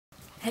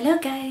Hello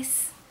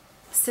guys!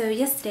 So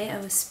yesterday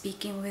I was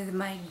speaking with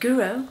my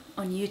guru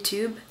on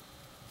YouTube.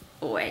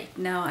 Wait,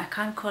 no, I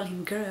can't call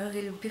him guru,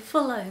 he'll be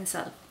full of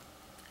himself.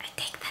 I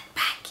take that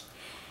back.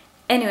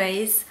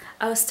 Anyways,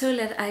 I was told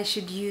that I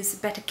should use a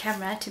better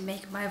camera to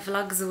make my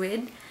vlogs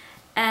with,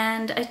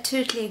 and I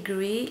totally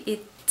agree.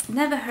 It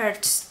never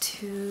hurts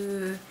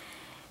to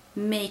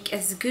make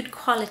as good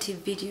quality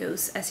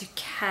videos as you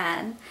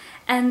can.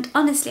 And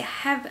honestly, I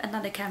have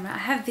another camera. I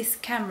have this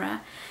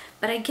camera,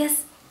 but I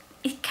guess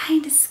it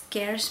kind of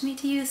scares me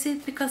to use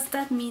it because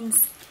that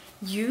means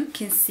you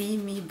can see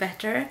me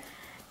better,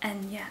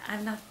 and yeah,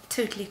 I'm not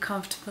totally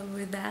comfortable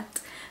with that.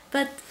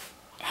 But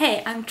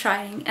hey, I'm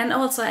trying, and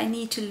also I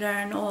need to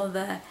learn all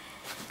the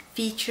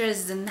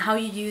features and how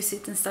you use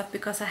it and stuff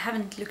because I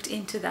haven't looked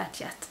into that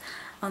yet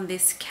on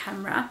this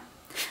camera.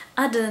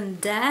 Other than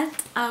that,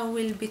 I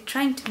will be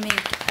trying to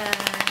make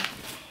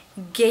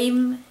a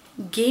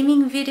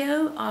gaming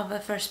video of a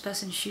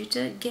first-person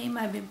shooter game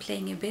I've been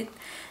playing a bit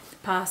the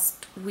past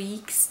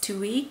weeks, 2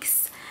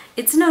 weeks.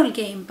 It's an old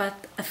game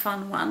but a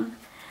fun one.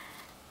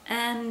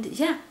 And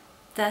yeah,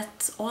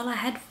 that's all I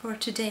had for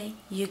today.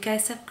 You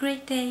guys have a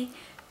great day.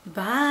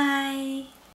 Bye!